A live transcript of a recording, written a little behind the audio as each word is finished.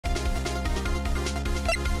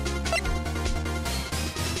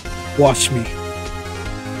Watch me.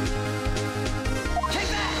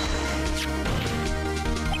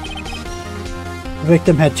 The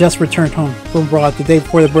victim had just returned home from abroad the day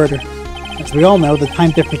before the murder. As we all know, the time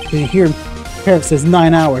difference between here and Paris is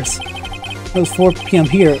 9 hours. It was 4 p.m.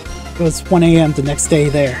 here, it was 1 a.m. the next day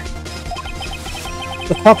there.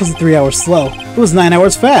 The clock wasn't 3 hours slow, it was 9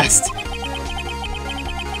 hours fast!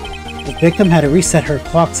 The victim had to reset her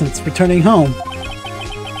clock since returning home.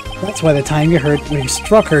 That's why the time you heard when you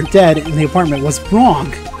struck her dead in the apartment was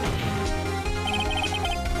wrong!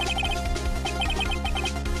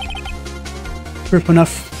 Proof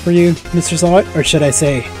enough for you, Mr. Saw It? Or should I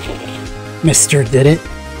say, Mr. Did It?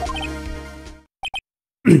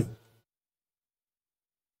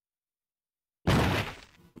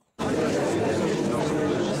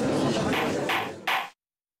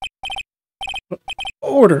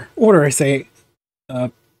 Order, I say.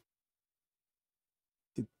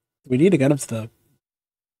 We need to get him to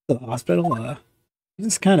the hospital. He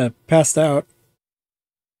just kind of passed out.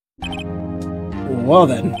 Well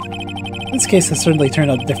then. This case has certainly turned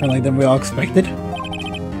out differently than we all expected.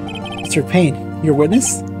 Mr. Payne, your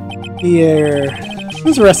witness? He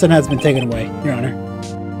was arrested and has been taken away, Your Honor.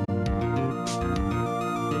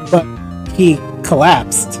 But he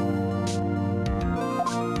collapsed.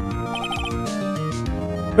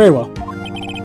 Very well.